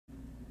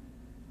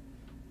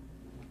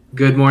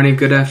Good morning,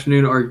 good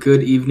afternoon, or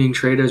good evening,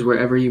 traders,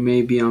 wherever you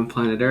may be on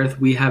planet Earth.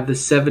 We have the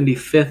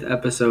 75th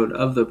episode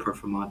of the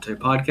Performante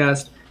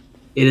podcast.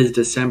 It is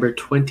December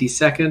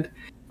 22nd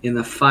in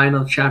the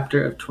final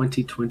chapter of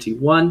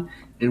 2021,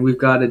 and we've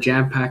got a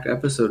jam-packed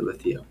episode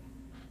with you.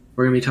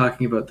 We're going to be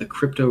talking about the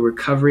crypto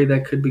recovery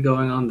that could be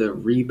going on, the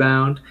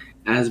rebound,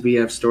 as we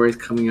have stories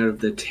coming out of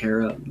the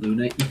Terra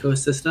Luna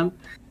ecosystem,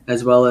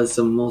 as well as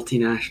some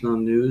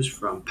multinational news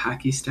from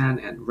Pakistan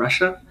and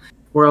Russia.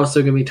 We're also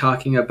going to be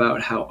talking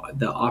about how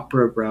the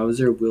Opera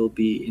browser will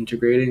be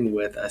integrating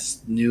with a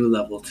new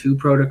Level 2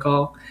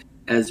 protocol,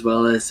 as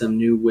well as some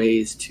new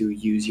ways to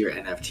use your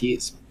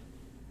NFTs.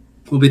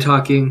 We'll be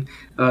talking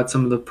about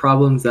some of the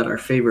problems that our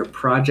favorite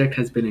project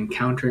has been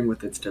encountering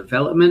with its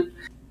development.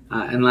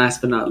 And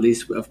last but not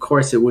least, of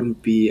course, it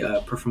wouldn't be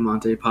a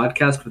Performante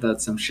podcast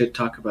without some shit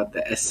talk about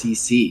the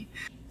SEC.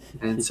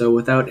 And so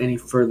without any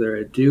further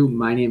ado,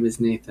 my name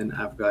is Nathan.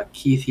 I've got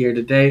Keith here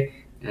today.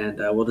 And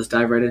we'll just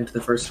dive right into the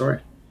first story.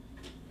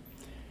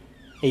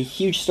 A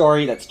huge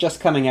story that's just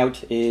coming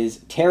out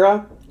is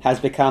Terra has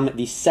become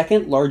the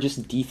second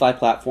largest DeFi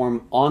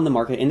platform on the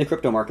market, in the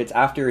crypto markets,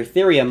 after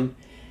Ethereum.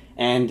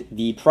 And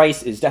the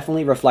price is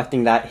definitely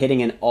reflecting that,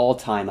 hitting an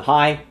all-time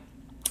high.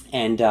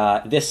 And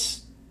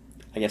this,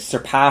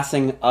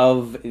 surpassing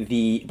of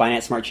the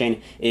Binance Smart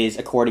Chain is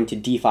according to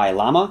DeFi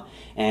Llama.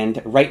 And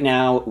right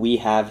now we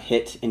have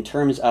hit, in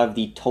terms of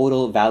the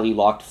total value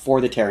locked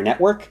for the Terra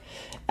network,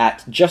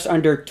 at just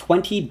under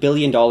 $20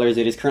 billion.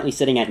 It is currently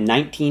sitting at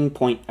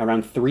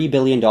around $3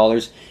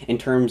 billion in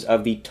terms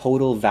of the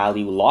total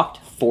value locked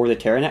for the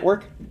Terra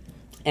network.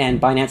 And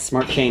Binance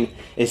Smart Chain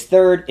is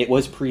third. It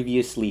was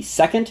previously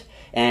second.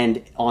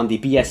 And on the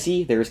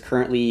BSC, there is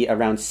currently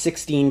around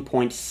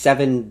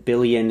 $16.7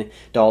 billion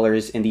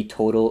in the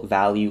total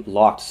value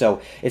locked. So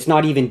it's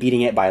not even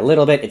beating it by a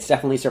little bit. It's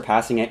definitely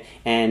surpassing it.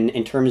 And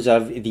in terms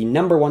of the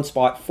number one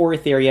spot for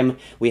Ethereum,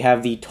 we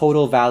have the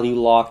total value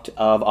locked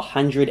of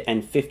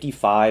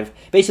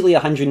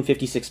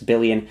 156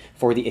 billion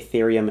for the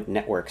Ethereum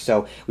network.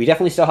 So we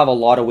definitely still have a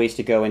lot of ways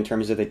to go in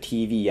terms of the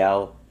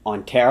TVL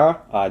on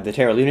Terra, the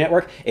Terra Luna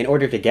network, in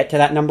order to get to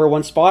that number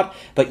one spot,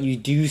 but you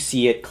do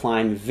see it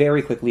climb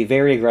very quickly,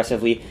 very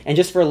aggressively. And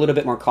just for a little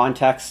bit more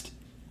context,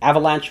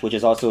 Avalanche, which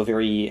is also a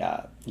very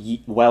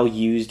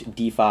well-used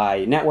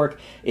DeFi network,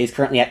 is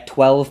currently at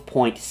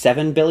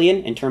 12.7 billion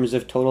in terms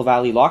of total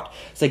value locked.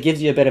 So it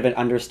gives you a bit of an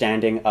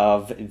understanding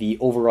of the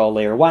overall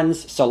layer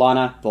ones.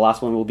 Solana, the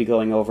last one we'll be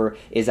going over,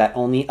 is at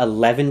only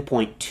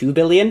 11.2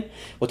 billion.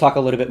 We'll talk a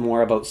little bit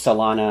more about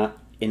Solana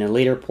in a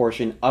later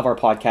portion of our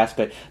podcast,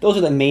 but those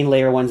are the main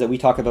layer ones that we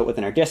talk about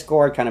within our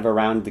Discord, kind of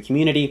around the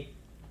community.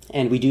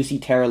 And we do see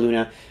Terra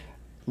Luna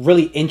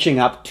really inching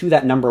up to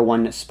that number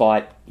one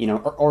spot,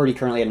 already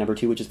currently at number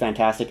two, which is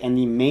fantastic. And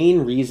the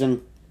main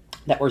reason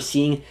that we're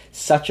seeing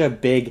such a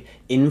big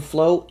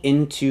inflow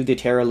into the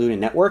Terra Luna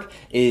network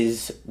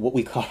is what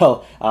we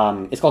call,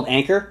 it's called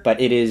Anchor, but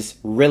it is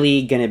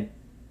really going to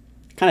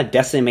kind of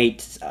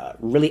decimate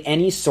really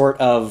any sort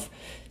of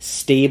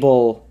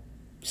stable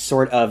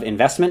sort of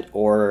investment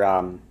or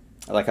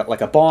like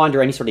a bond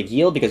or any sort of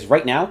yield, because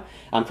right now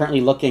I'm currently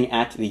looking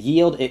at the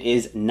yield. It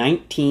is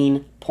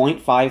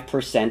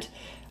 19.5%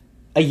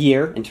 a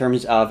year in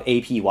terms of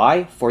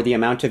APY for the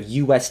amount of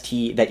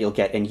UST that you'll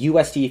get. And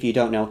UST, if you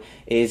don't know,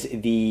 is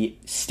the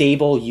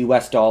stable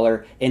US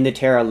dollar in the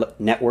Terra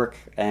network,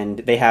 and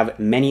they have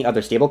many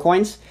other stable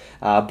coins,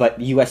 but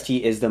UST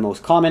is the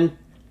most common.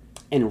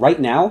 And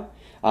right now,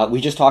 we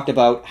just talked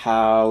about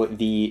how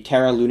the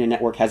Terra Luna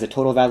network has a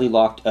total value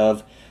locked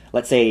of,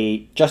 let's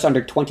say, just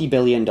under $20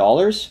 billion.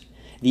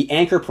 The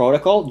Anchor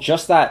protocol,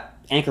 just that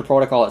Anchor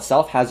protocol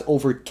itself, has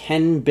over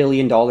 $10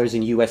 billion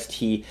in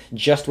UST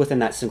just within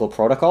that single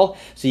protocol.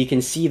 So you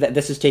can see that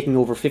this is taking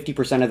over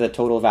 50% of the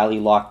total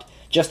value locked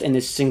just in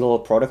this single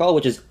protocol,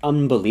 which is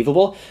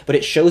unbelievable. But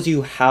it shows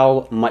you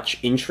how much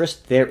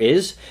interest there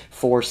is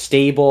for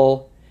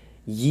stable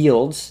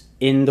yields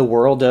in the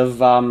world of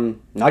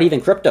not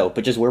even crypto,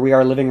 but just where we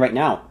are living right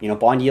now.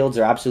 Bond yields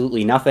are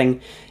absolutely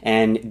nothing,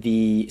 and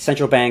the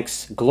central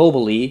banks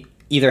globally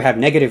either have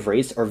negative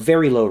rates or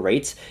very low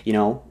rates.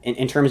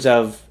 In terms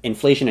of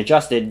inflation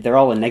adjusted, they're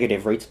all in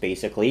negative rates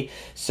basically.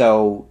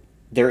 So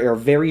there are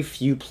very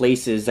few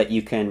places that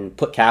you can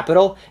put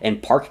capital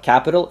and park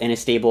capital in a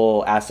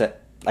stable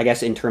asset, I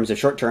guess, in terms of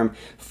short term,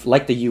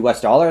 like the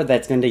US dollar,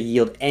 that's going to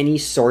yield any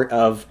sort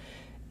of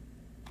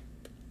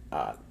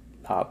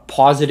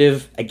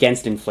positive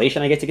against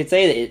inflation, I guess you could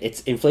say. It's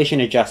inflation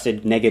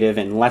adjusted negative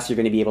unless you're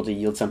going to be able to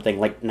yield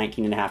something like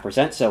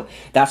 19.5%. So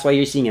that's why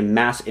you're seeing a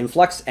mass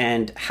influx.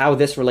 And how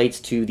this relates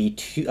to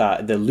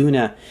the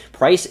Luna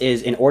price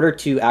is, in order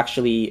to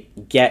actually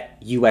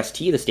get UST,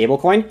 the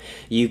stablecoin,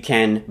 you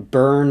can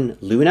burn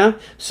Luna.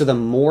 So the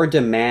more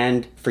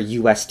demand for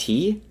UST,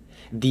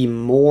 the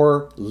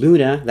more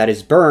Luna that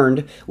is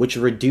burned, which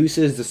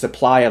reduces the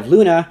supply of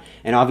Luna.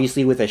 And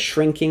obviously with a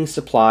shrinking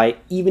supply,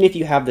 even if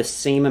you have the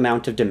same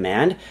amount of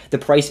demand, the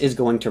price is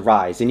going to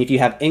rise. And if you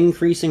have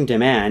increasing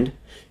demand,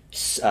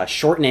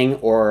 shortening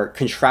or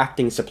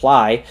contracting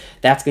supply,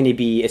 that's going to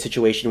be a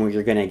situation where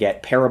you're going to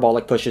get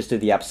parabolic pushes to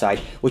the upside,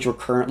 which we're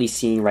currently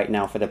seeing right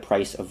now for the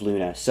price of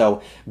Luna.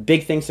 So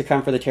big things to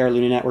come for the Terra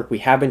Luna network. We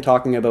have been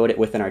talking about it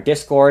within our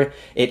Discord.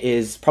 It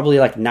is probably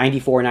like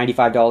 $94,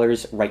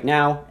 $95 right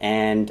now,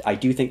 and I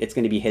do think it's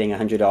going to be hitting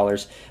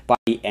 $100 by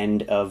the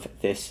end of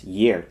this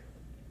year.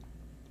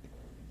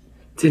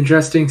 It's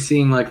interesting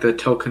seeing like the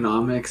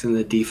tokenomics and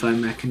the DeFi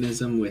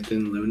mechanism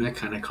within Luna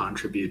kind of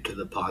contribute to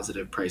the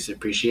positive price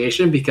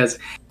appreciation, because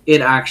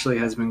it actually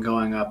has been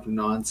going up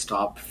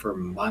nonstop for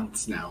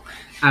months now.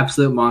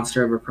 Absolute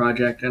monster of a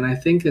project. And I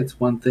think it's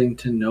one thing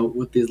to note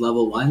with these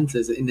level ones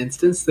is, in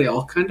instance, they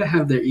all kind of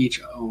have their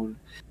own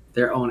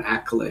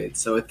accolades.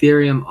 So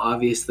Ethereum,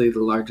 obviously the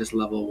largest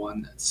level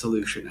one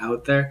solution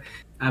out there,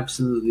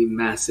 absolutely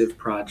massive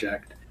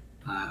project.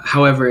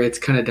 However, its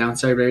kind of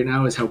downside right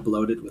now is how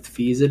bloated with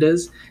fees it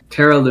is.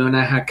 Terra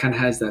Luna kind of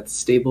has that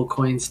stable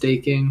coin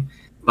staking.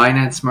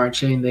 Binance Smart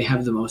Chain, they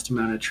have the most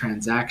amount of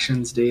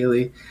transactions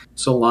daily.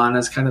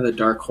 Solana's kind of the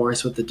dark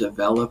horse with the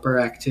developer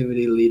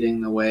activity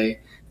leading the way.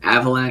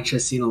 Avalanche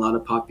has seen a lot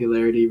of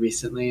popularity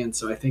recently, and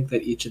so I think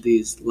that each of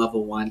these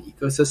level one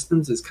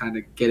ecosystems is kind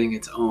of getting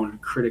its own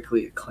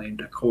critically acclaimed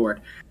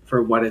accord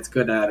for what it's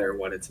good at or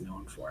what it's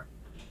known for.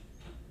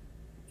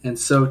 And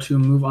so to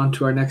move on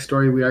to our next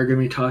story, we are going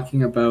to be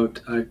talking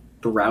about a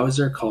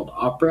browser called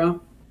Opera.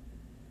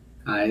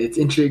 It's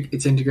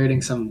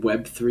integrating some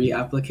Web3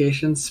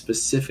 applications,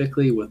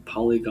 specifically with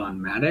Polygon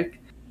Matic,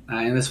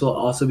 and this will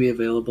also be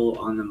available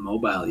on the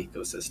mobile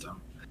ecosystem.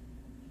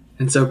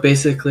 And so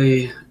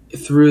basically,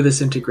 through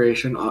this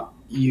integration,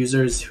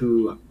 users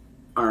who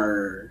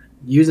are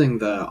using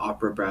the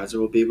Opera browser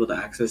will be able to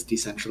access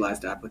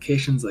decentralized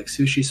applications like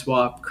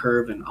SushiSwap,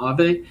 Curve, and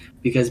Aave,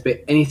 because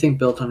anything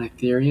built on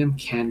Ethereum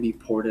can be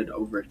ported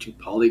over to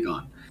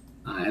Polygon.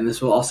 And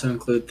this will also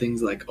include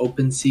things like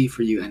OpenSea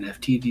for you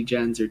NFT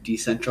degens, or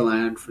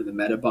Decentraland for the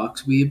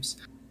Metabox weebs,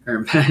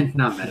 or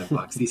not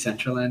Metabox,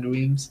 Decentraland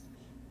weebs.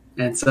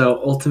 And so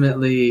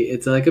ultimately,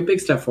 it's like a big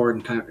step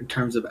forward in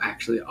terms of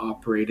actually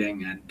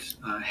operating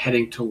and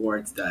heading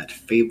towards that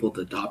fabled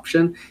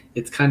adoption.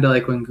 It's kind of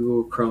like when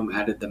Google Chrome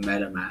added the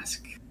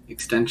MetaMask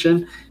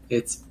extension.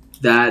 It's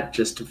that,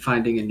 just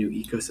finding a new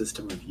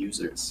ecosystem of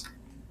users.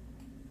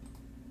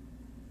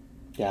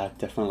 Yeah,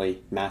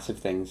 definitely massive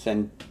things.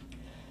 And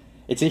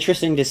it's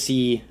interesting to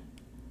see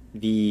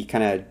the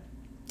kind of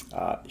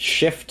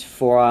shift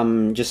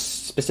from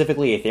just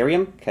specifically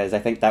Ethereum, because I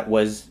think that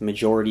was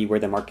majority where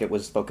the market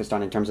was focused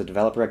on in terms of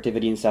developer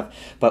activity and stuff.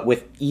 But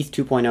with ETH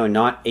 2.0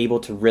 not able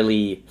to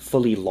really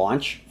fully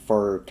launch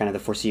for kind of the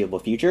foreseeable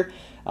future,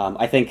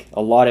 I think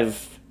a lot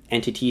of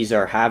entities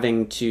are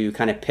having to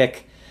kind of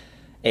pick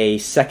a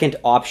second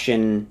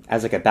option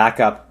as like a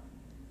backup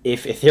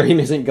if Ethereum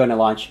isn't going to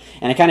launch.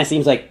 And it kind of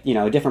seems like,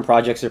 different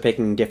projects are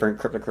picking different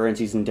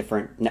cryptocurrencies and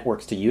different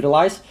networks to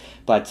utilize.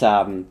 But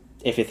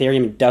if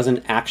Ethereum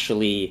doesn't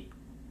actually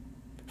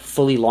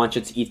fully launch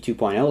its ETH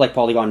 2.0, like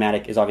Polygon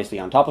Matic is obviously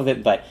on top of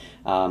it, but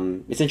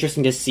it's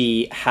interesting to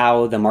see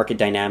how the market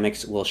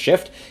dynamics will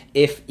shift.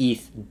 If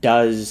ETH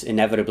does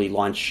inevitably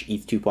launch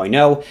ETH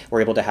 2.0,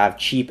 we're able to have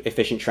cheap,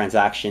 efficient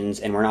transactions,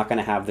 and we're not going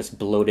to have this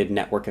bloated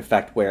network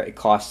effect where it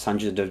costs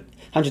hundreds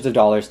of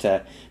dollars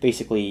to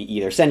basically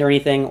either send or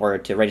anything or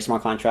to write a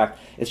smart contract.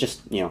 It's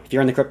just, if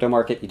you're in the crypto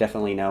market, you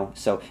definitely know.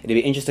 So it'll be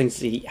interesting to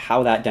see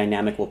how that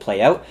dynamic will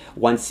play out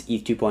once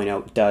ETH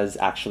 2.0 does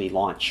actually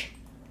launch.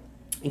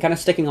 And kind of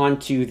sticking on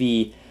to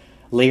the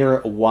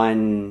layer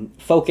one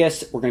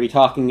focus, we're going to be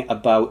talking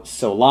about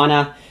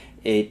Solana.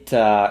 It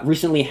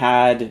recently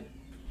had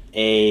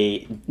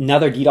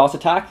another DDoS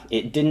attack.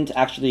 It didn't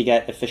actually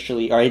get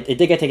officially, or it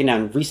did get taken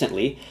down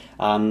recently,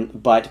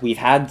 but we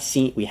have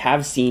seen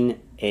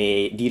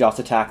a DDoS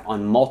attack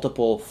on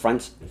multiple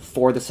fronts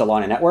for the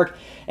Solana network.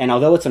 And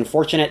although it's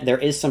unfortunate, there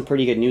is some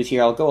pretty good news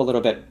here. I'll go a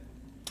little bit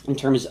in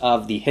terms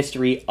of the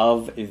history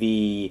of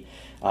the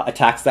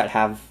attacks that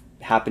have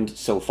happened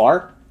so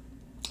far.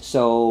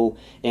 So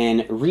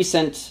in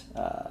recent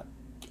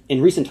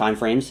time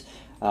frames,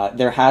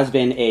 there has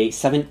been a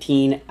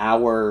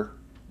 17-hour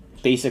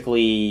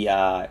basically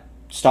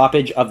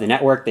stoppage of the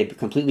network. They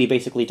completely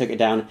basically took it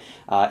down.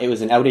 It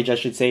was an outage, I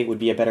should say, would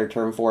be a better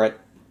term for it.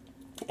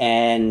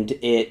 And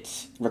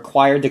it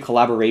required the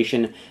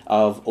collaboration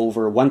of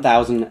over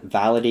 1,000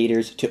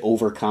 validators to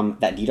overcome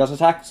that DDoS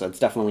attack, so it's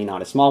definitely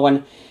not a small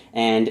one.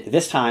 And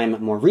this time,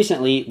 more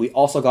recently, we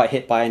also got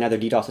hit by another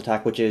DDoS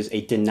attack, which is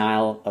a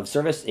denial of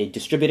service, a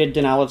distributed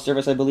denial of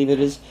service, I believe it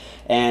is.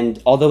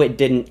 And although it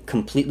didn't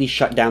completely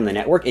shut down the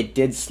network, it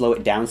did slow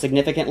it down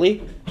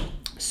significantly.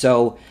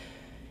 So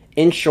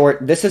in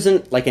short, this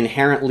isn't like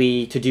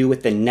inherently to do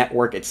with the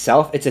network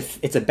itself.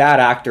 It's a bad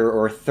actor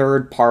or a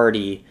third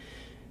party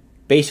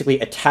basically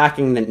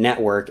attacking the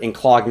network and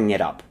clogging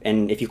it up.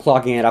 And if you're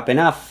clogging it up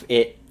enough,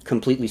 it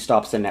completely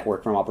stops the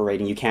network from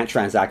operating. You can't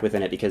transact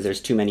within it because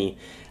there's too many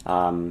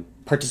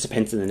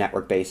participants in the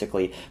network,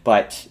 basically.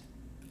 But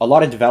a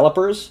lot of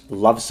developers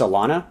love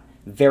Solana.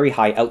 Very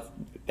high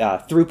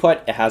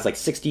throughput. It has like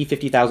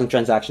 50,000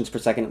 transactions per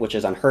second, which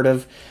is unheard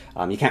of.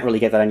 You can't really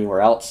get that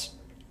anywhere else.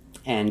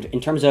 And in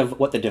terms of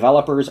what the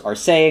developers are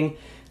saying,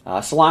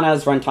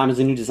 Solana's runtime is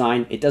a new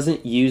design. It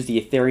doesn't use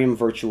the Ethereum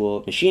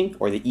virtual machine,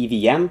 or the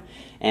EVM,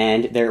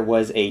 and there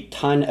was a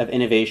ton of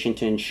innovation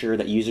to ensure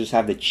that users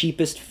have the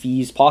cheapest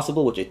fees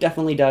possible, which it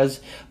definitely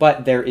does,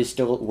 but there is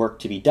still work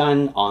to be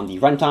done on the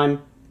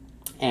runtime.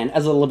 And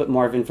as a little bit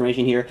more of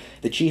information here,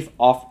 the chief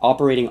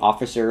operating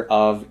officer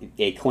of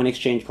a coin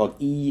exchange called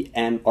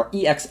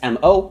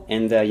EXMO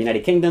in the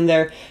United Kingdom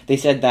there, they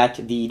said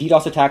that the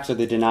DDoS attacks, or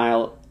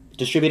the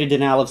distributed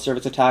denial of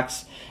service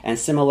attacks, and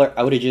similar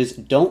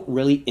outages don't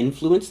really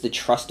influence the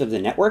trust of the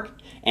network,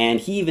 and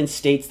he even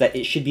states that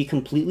it should be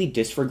completely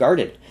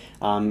disregarded.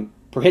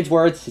 Per his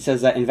words, he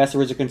says that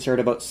investors are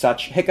concerned about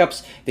such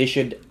hiccups.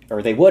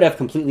 They would have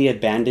completely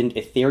abandoned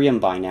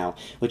Ethereum by now,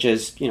 which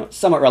is,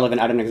 somewhat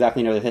relevant. I don't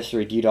exactly know the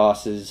history of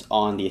DDoSes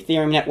on the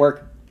Ethereum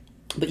network,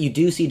 but you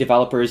do see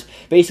developers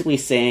basically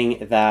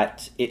saying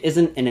that it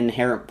isn't an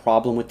inherent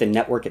problem with the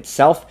network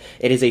itself.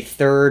 It is a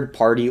third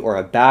party or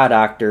a bad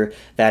actor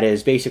that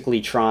is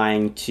basically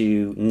trying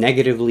to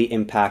negatively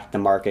impact the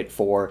market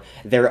for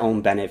their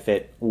own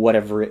benefit,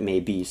 whatever it may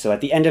be. So at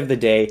the end of the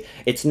day,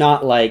 it's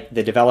not like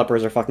the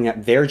developers are fucking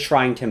up. They're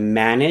trying to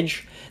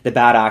manage the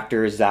bad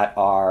actors that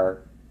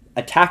are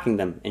attacking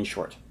them, in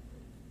short.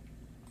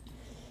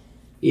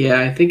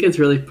 Yeah, I think it's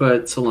really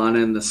put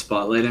Solana in the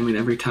spotlight. I mean,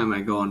 every time I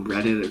go on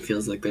Reddit, it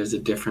feels like there's a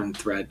different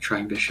thread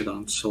trying to shit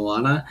on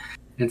Solana.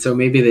 And so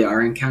maybe they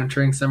are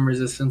encountering some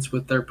resistance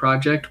with their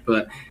project,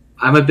 but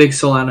I'm a big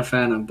Solana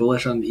fan. I'm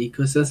bullish on the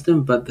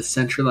ecosystem, but the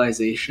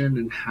centralization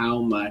and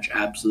how much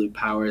absolute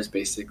power has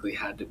basically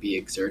had to be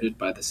exerted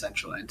by the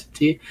central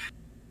entity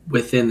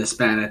within the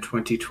span of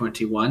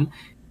 2021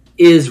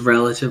 is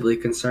relatively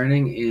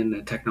concerning in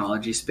a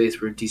technology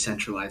space where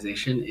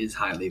decentralization is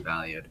highly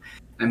valued.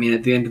 I mean,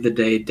 at the end of the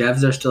day,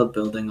 devs are still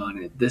building on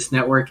it. This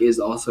network is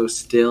also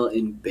still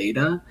in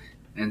beta,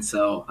 and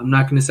so I'm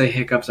not going to say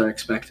hiccups are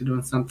expected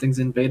when something's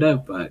in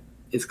beta, but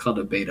it's called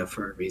a beta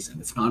for a reason.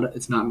 It's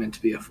not meant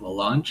to be a full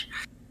launch,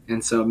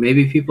 and so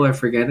maybe people are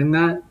forgetting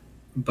that,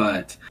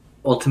 but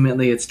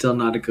ultimately it's still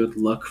not a good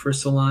look for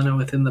Solana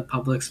within the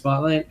public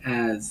spotlight,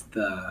 as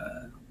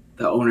the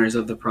owners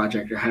of the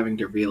project are having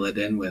to reel it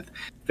in with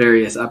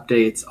various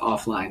updates,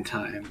 offline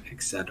time,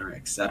 etc.,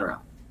 etc.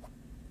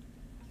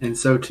 And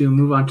so to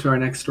move on to our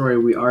next story,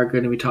 we are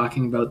going to be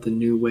talking about the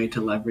new way to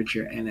leverage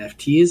your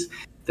NFTs.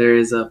 There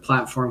is a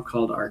platform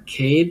called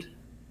Arcade,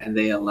 and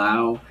they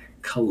allow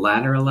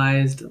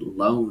collateralized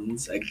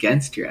loans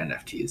against your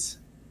NFTs.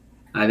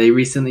 They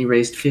recently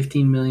raised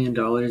 $15 million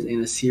in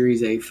a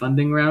Series A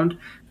funding round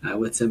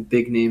with some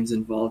big names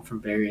involved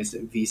from various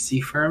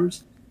VC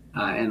firms.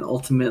 And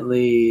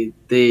ultimately,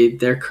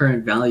 their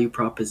current value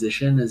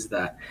proposition is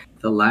that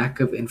the lack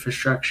of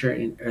infrastructure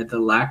in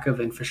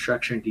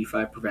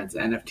DeFi prevents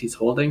NFTs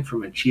holding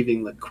from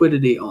achieving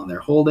liquidity on their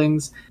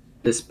holdings,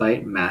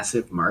 despite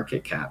massive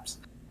market caps.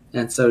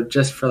 And so,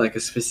 just for like a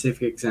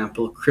specific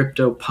example,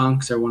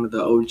 CryptoPunks are one of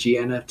the OG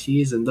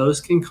NFTs, and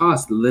those can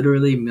cost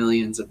literally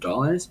millions of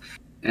dollars.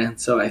 And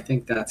so, I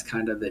think that's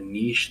kind of the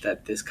niche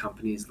that this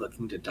company is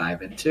looking to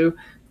dive into,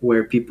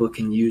 where people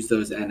can use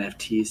those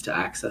NFTs to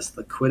access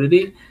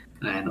liquidity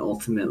and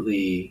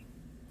ultimately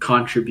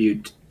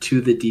contribute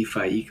to the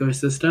DeFi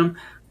ecosystem,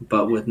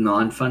 but with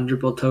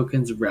non-fungible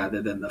tokens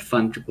rather than the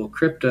fungible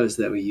cryptos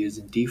that we use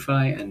in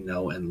DeFi and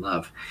know and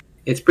love.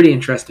 It's pretty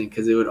interesting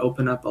because it would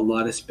open up a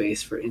lot of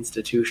space for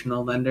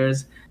institutional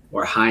lenders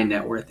or high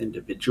net worth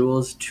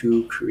individuals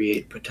to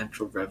create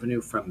potential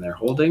revenue from their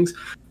holdings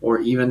or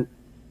even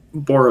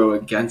borrow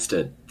against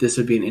it. This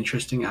would be an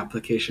interesting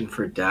application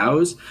for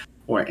DAOs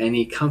or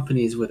any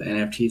companies with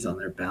NFTs on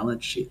their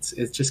balance sheets.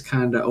 It's just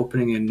kind of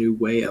opening a new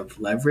way of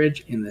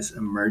leverage in this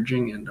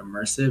emerging and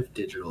immersive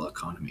digital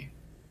economy.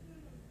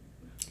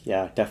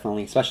 Yeah,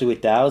 definitely. Especially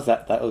with DAOs,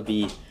 that would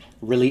be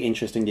really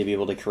interesting to be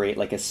able to create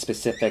like a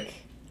specific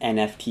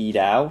NFT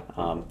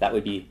DAO. That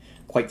would be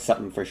quite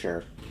something for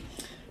sure.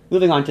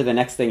 Moving on to the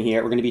next thing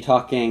here, we're going to be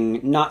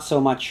talking not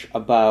so much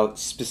about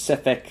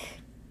specific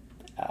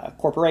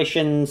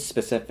corporations,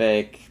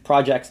 specific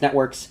projects,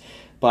 networks,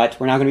 but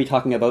we're now going to be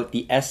talking about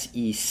the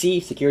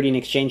SEC, Security and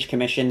Exchange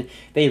Commission.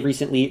 They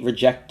recently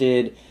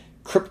rejected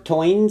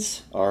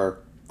Cryptoins, or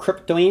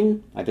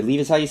Cryptoin, I believe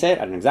is how you say it.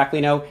 I don't exactly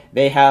know.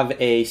 They have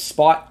a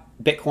spot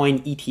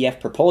Bitcoin ETF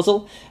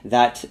proposal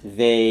that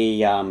they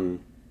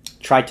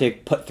tried to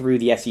put through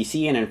the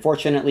SEC, and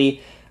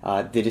unfortunately,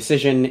 the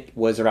decision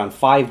was around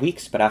 5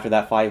 weeks, but after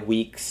that 5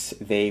 weeks,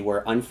 they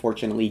were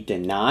unfortunately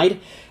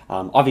denied.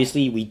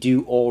 Obviously, we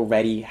do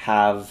already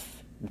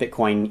have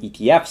Bitcoin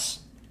ETFs.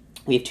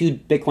 We have two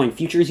Bitcoin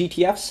futures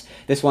ETFs.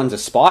 This one's a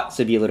spot,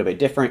 so it'd be a little bit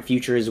different.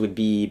 Futures would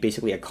be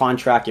basically a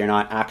contract. You're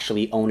not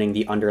actually owning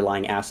the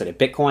underlying asset of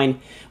Bitcoin,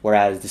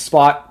 whereas the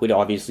spot would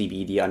obviously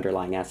be the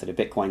underlying asset of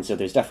Bitcoin. So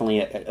there's definitely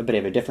a bit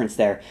of a difference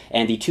there.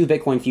 And the two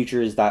Bitcoin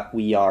futures that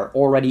we are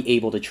already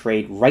able to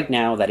trade right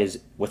now, that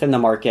is within the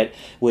market,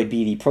 would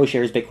be the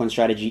ProShares Bitcoin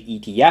Strategy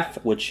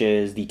ETF, which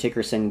is the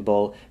ticker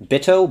symbol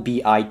BITO,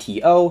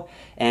 B-I-T-O,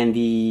 and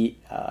the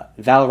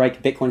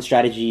Valreich Bitcoin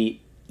Strategy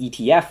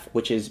ETF,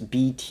 which is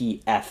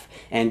BTF.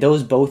 And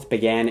those both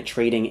began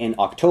trading in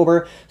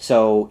October.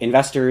 So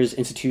investors,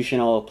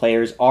 institutional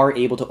players are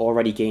able to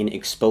already gain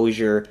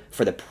exposure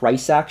for the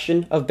price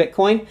action of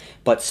Bitcoin.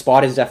 But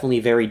spot is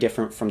definitely very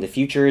different from the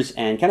futures.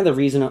 And kind of the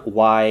reason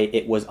why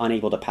it was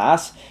unable to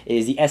pass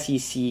is the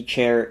SEC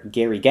chair,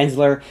 Gary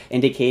Gensler,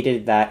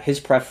 indicated that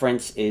his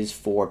preference is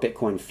for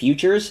Bitcoin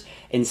futures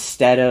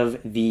instead of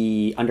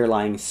the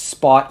underlying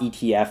spot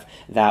ETF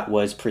that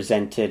was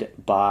presented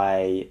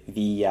by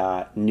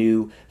the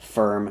new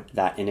firm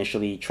that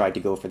initially tried to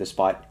go for the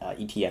spot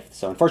ETF.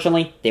 So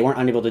unfortunately, they weren't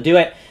unable to do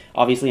it.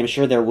 Obviously, I'm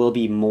sure there will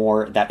be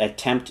more that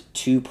attempt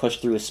to push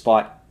through a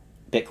spot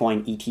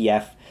Bitcoin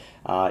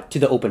ETF to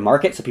the open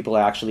market, so people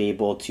are actually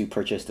able to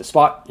purchase the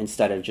spot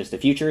instead of just the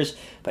futures.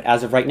 But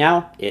as of right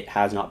now, it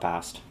has not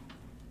passed.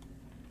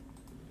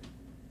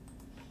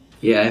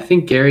 Yeah, I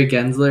think Gary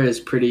Gensler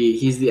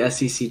he's the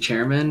SEC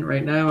chairman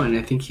right now, and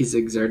I think he's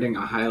exerting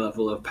a high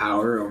level of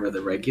power over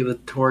the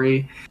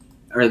regulatory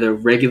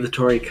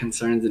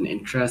concerns and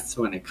interests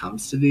when it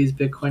comes to these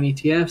Bitcoin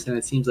ETFs. And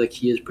it seems like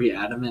he is pretty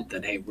adamant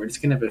that, hey, we're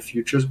just going to have a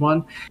futures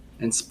one,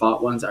 and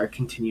spot ones are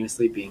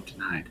continuously being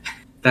denied.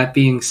 That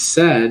being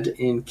said,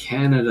 in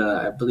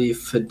Canada, I believe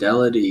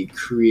Fidelity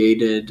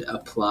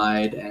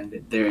applied,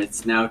 and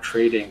it's now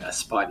trading a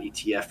spot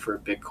ETF for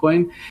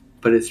Bitcoin,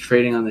 but it's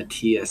trading on the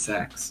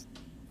TSX.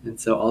 And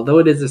so although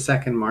it is a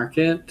second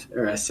market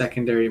or a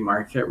secondary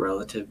market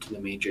relative to the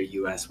major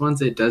US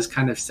ones, it does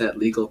kind of set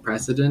legal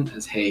precedent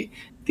as, hey,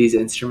 these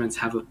instruments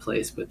have a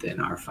place within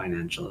our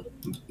financial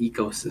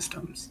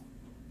ecosystems.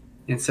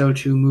 And so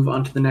to move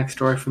on to the next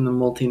story from the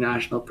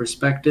multinational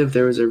perspective,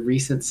 there was a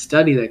recent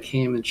study that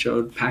came and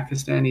showed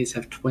Pakistanis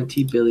have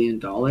 $20 billion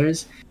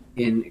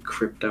in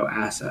crypto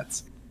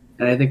assets.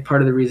 And I think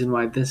part of the reason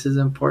why this is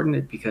important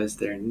is because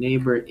their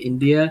neighbor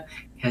India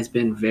has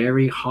been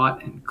very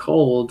hot and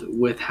cold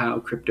with how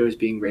crypto is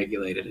being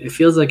regulated. It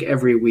feels like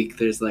every week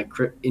there's like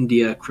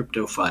India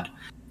crypto FUD,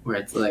 where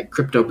it's like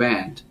crypto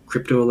banned,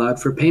 crypto allowed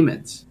for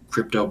payments,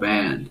 crypto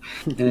banned.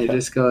 And it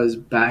just goes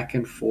back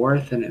and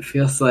forth, and it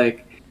feels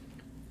like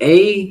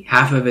A,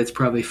 half of it's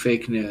probably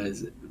fake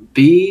news.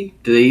 B,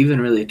 do they even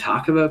really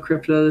talk about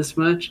crypto this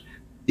much?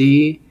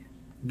 D,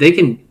 they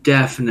can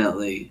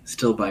definitely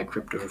still buy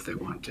crypto if they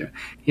want to.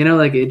 You know,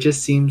 like it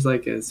just seems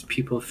like as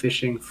people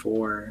fishing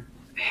for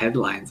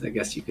headlines, I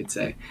guess you could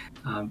say.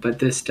 But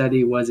this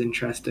study was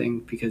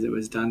interesting because it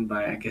was done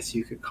by, I guess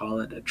you could call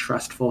it a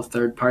trustful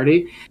third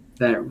party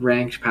that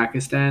ranked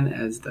Pakistan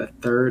as the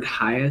third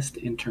highest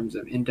in terms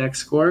of index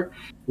score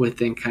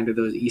within kind of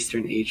those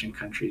Eastern Asian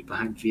countries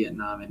behind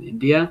Vietnam and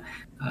India,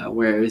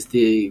 whereas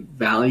the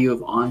value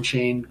of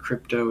on-chain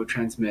crypto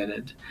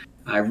transmitted,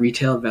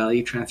 retail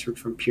value transferred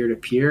from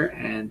peer-to-peer,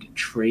 and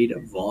trade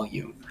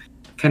volume.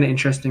 Kind of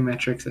interesting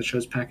metrics that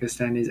shows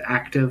Pakistan is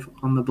active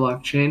on the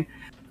blockchain.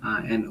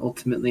 And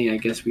ultimately, I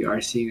guess we are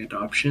seeing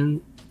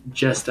adoption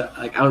just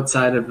like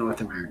outside of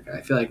North America.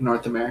 I feel like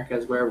North America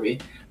is where we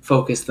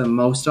focus the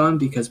most on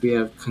because we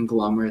have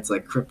conglomerates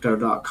like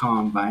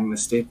Crypto.com buying the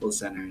Staples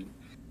Center and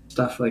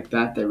stuff like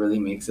that really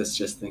makes us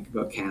just think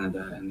about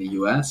Canada and the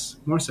US,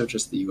 more so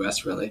just the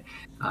US really.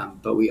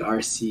 But we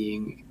are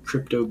seeing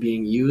crypto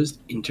being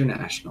used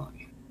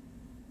internationally.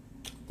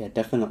 Yeah,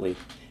 definitely.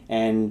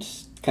 And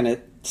kind of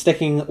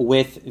sticking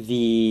with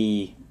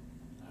the,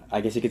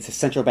 I guess you could say,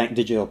 central bank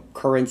digital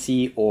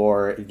currency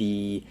or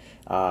the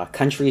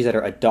countries that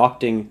are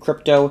adopting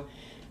crypto.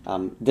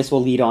 This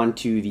will lead on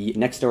to the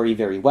next story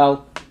very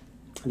well.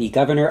 The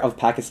governor of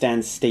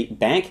Pakistan's state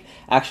bank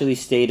actually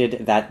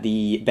stated that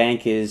the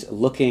bank is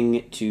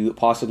looking to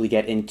possibly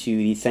get into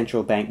the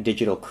central bank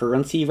digital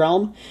currency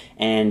realm.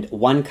 And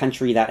one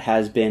country that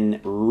has been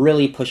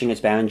really pushing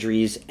its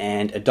boundaries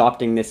and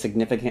adopting this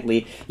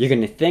significantly, you're going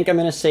to think I'm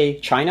going to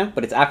say China,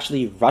 but it's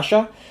actually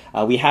Russia.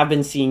 We have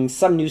been seeing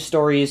some news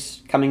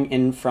stories coming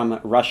in from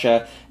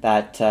Russia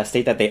that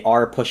state that they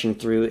are pushing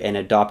through and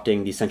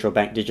adopting the central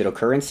bank digital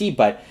currency.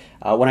 But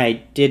when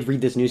I did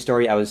read this news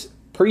story, I was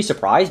pretty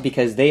surprised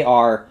because they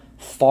are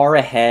far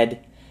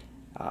ahead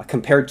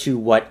compared to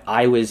what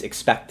I was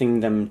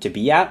expecting them to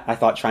be at. I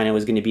thought China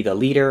was going to be the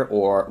leader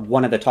or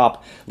one of the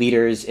top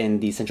leaders in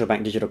the central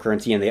bank digital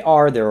currency, and they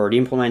are. They're already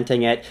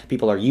implementing it.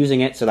 People are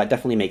using it, so that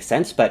definitely makes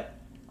sense. But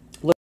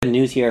look at the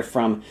news here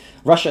from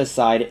Russia's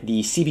side.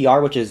 The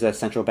CBR, which is the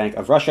central bank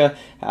of Russia,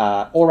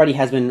 already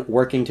has been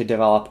working to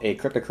develop a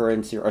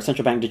cryptocurrency or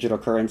central bank digital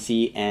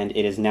currency, and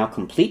it is now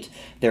complete.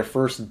 Their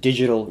first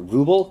digital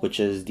ruble, which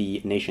is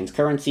the nation's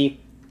currency,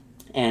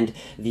 And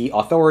the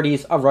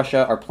authorities of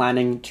Russia are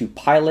planning to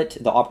pilot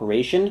the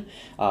operation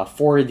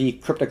for the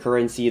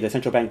cryptocurrency, the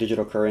central bank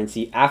digital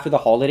currency, after the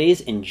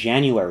holidays in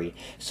January.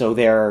 So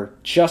they're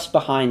just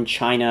behind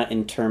China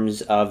in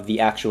terms of the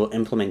actual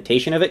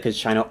implementation of it, because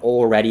China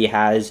already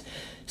has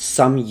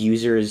some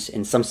users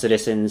and some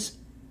citizens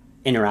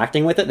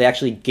interacting with it. They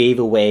actually gave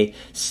away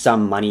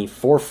some money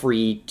for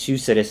free to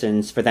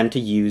citizens for them to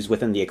use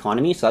within the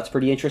economy. So that's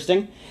pretty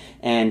interesting.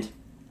 And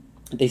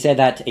they said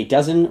that a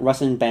dozen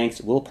Russian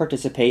banks will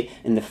participate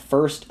in the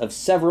first of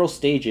several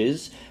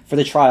stages for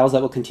the trials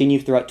that will continue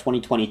throughout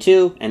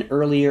 2022, and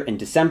earlier in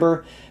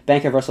December,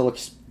 Bank of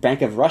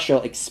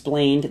Russia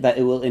explained that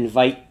it will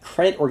invite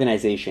credit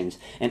organizations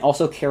and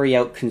also carry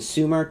out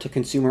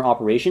consumer-to-consumer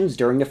operations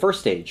during the first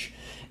stage.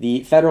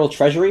 The Federal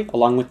Treasury,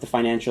 along with the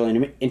financial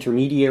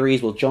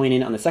intermediaries, will join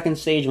in on the second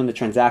stage when the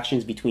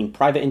transactions between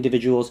private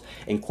individuals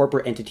and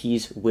corporate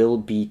entities will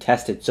be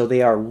tested. So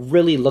they are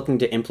really looking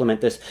to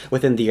implement this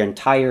within the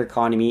entire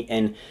economy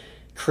and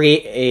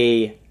create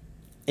a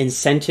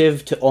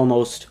incentive to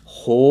almost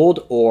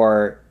hold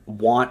or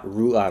want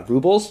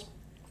rubles,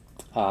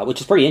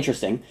 which is pretty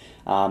interesting.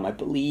 I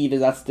believe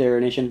that's their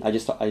nation. I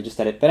just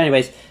said it. But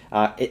anyways,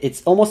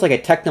 it's almost like a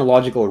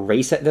technological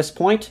race at this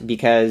point,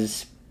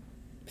 because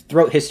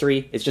throughout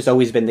history, it's just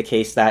always been the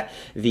case that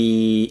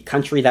the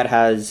country that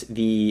has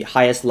the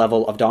highest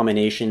level of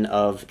domination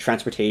of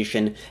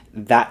transportation,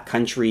 that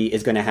country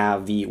is going to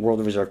have the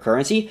world reserve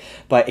currency.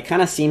 But it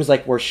kind of seems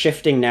like we're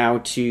shifting now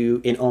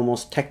to an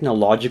almost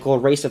technological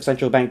race of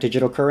central bank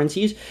digital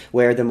currencies,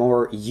 where the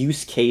more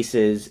use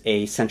cases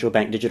a central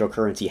bank digital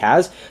currency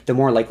has, the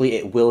more likely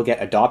it will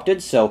get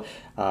adopted. So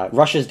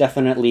Russia's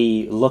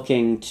definitely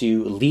looking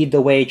to lead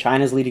the way.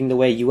 China's leading the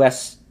way.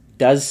 US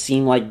does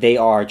seem like they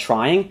are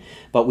trying,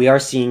 but we are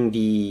seeing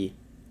the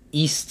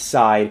east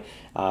side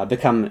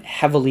become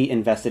heavily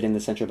invested in the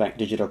central bank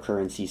digital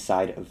currency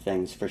side of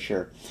things for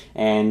sure.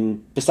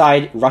 And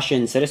beside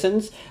Russian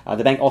citizens,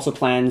 the bank also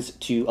plans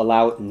to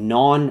allow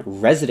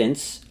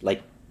non-residents,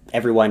 like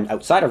everyone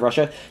outside of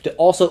Russia, to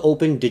also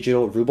open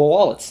digital ruble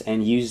wallets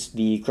and use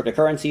the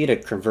cryptocurrency to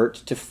convert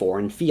to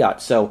foreign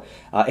fiat. So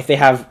if they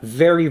have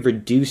very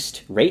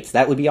reduced rates,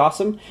 that would be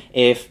awesome.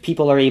 If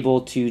people are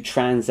able to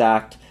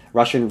transact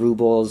Russian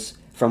rubles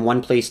from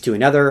one place to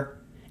another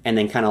and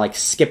then kind of like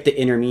skip the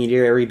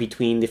intermediary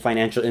between the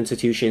financial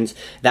institutions,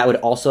 that would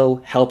also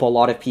help a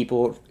lot of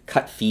people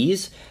cut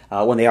fees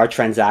when they are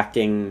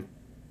transacting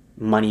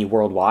money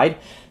worldwide.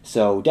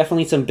 So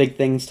definitely some big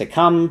things to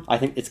come. I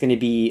think it's going to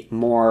be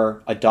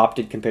more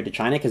adopted compared to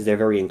China, because they're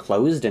very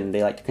enclosed and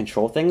they like to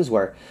control things,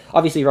 where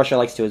obviously Russia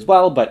likes to as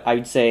well, but I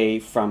would say,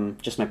 from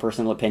just my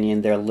personal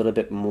opinion, they're a little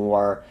bit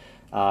more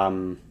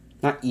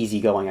not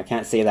easygoing. I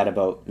can't say that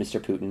about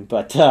Mr. Putin,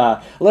 but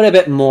a little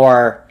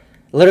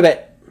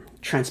bit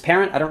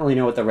transparent. I don't really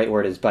know what the right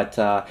word is, but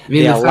I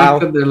mean, the fact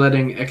that they're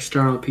letting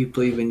external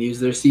people even use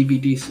their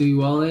CBDC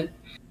wallet,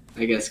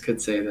 I guess, could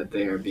say that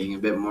they are being a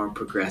bit more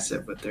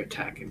progressive with their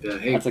tech and be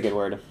like, hey, that's a good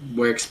word.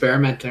 We're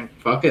experimenting.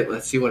 Fuck it.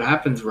 Let's see what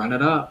happens. Run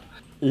it up.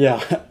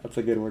 Yeah, that's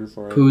a good word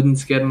for it.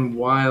 Putin's getting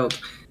wild.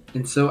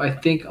 And so I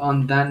think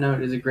on that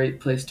note is a great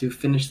place to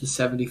finish the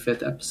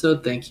 75th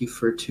episode. Thank you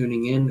for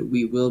tuning in.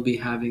 We will be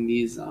having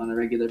these on a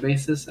regular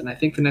basis. And I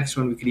think the next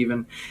one we could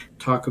even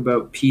talk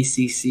about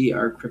PCC,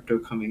 our crypto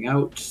coming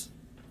out.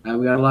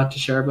 We got a lot to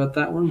share about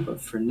that one, but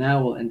for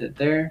now we'll end it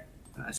there.